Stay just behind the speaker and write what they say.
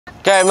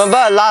Okay, remember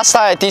last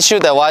time I teach you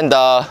that one,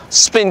 the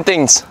spin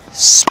things.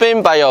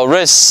 Spin by your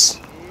wrist.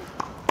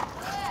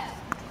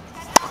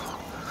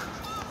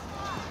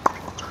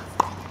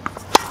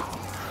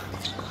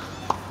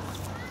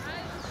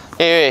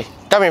 Hey,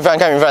 come in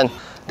front.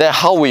 Then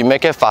how we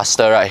make it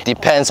faster, right?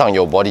 Depends on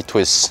your body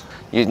twist.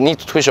 You need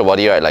to twist your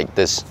body, right, like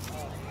this.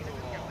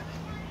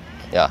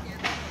 Yeah.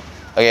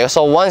 Okay,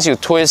 so once you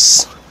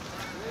twist,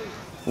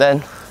 then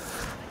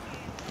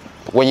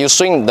when you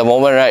swing the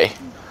moment, right,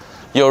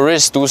 your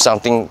wrist do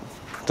something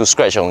to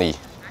scratch only.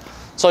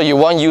 So you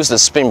won't use the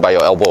spin by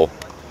your elbow.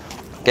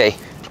 Okay,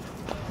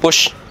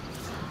 push.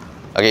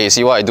 Okay, you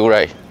see what I do,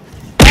 right?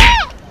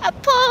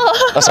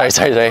 Oh, sorry.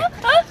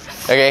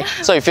 Okay,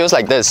 so it feels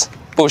like this.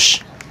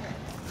 Push.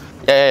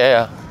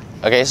 Yeah.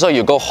 Okay, so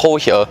you go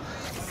hold here,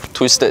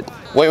 twist it.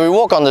 When we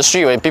walk on the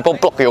street, when people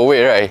block your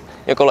way, right,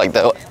 you go like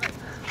that.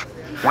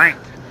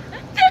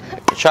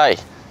 Try.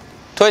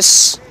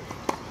 Twist.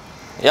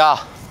 Yeah.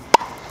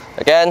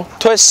 Again,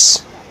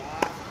 twist.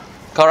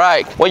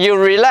 Correct. When you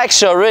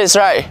relax your wrist,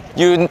 right,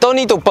 you don't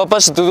need to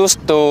purpose to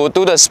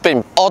do the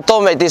spin.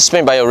 Automatic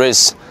spin by your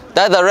wrist.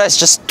 Then the rest,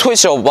 just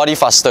twist your body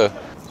faster.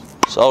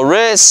 So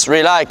wrist,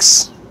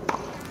 relax.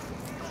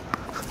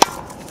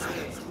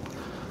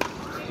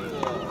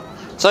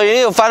 So you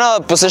need to find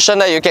out a position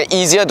that you can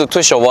easier to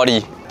twist your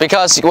body.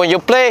 Because when you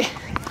play,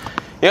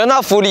 you're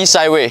not fully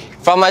sideways.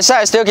 From my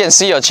side, I still can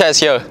see your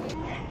chest here.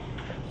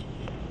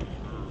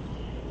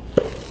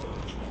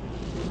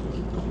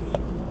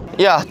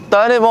 Yeah,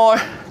 turn it more.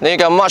 Then you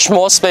got much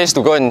more space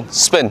to go and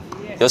spin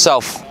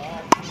yourself.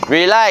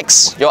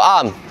 Relax your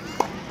arm.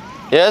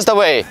 Here's the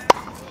way.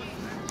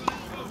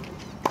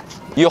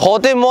 You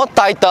hold it more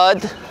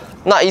tightened,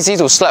 not easy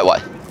to slap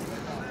what.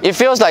 It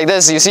feels like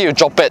this, you see you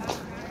drop it.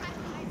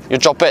 You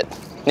drop it,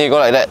 then you go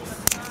like that.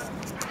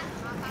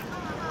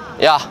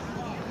 Yeah.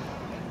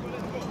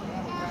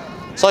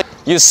 So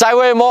you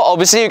sideways more,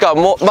 obviously you got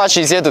much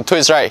easier to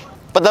twist, right?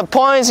 But the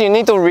point is you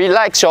need to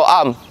relax your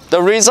arm.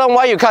 The reason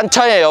why you can't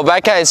turn at your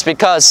backhand is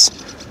because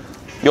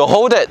you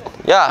hold it.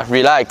 Yeah,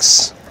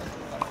 relax.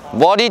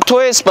 Body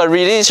twist, but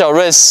release your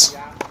wrist.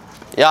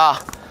 Yeah.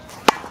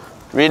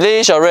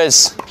 Release your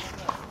wrist.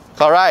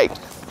 Correct.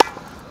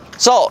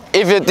 So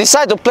if you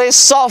decide to play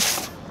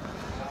soft,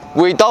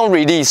 we don't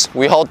release,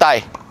 we hold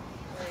tight.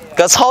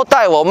 Because hold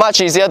tight will much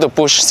easier to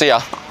push. See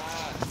ya.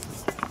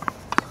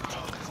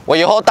 When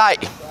you hold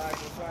tight,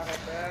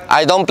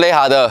 I don't play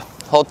harder.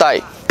 Hold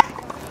tight.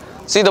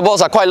 See, the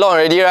balls are quite long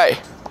already,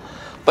 right?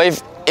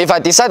 But if I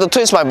decide to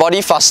twist my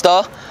body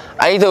faster,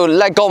 I need to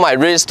let go my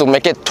wrist to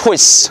make it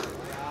twist.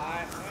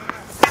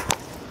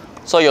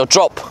 So you'll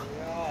drop.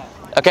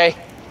 Okay?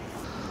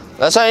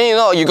 That's why you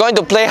know you're going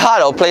to play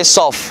hard or play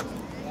soft.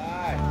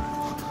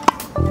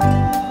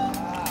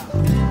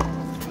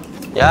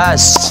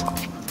 Yes.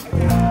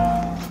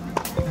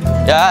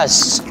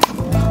 Yes.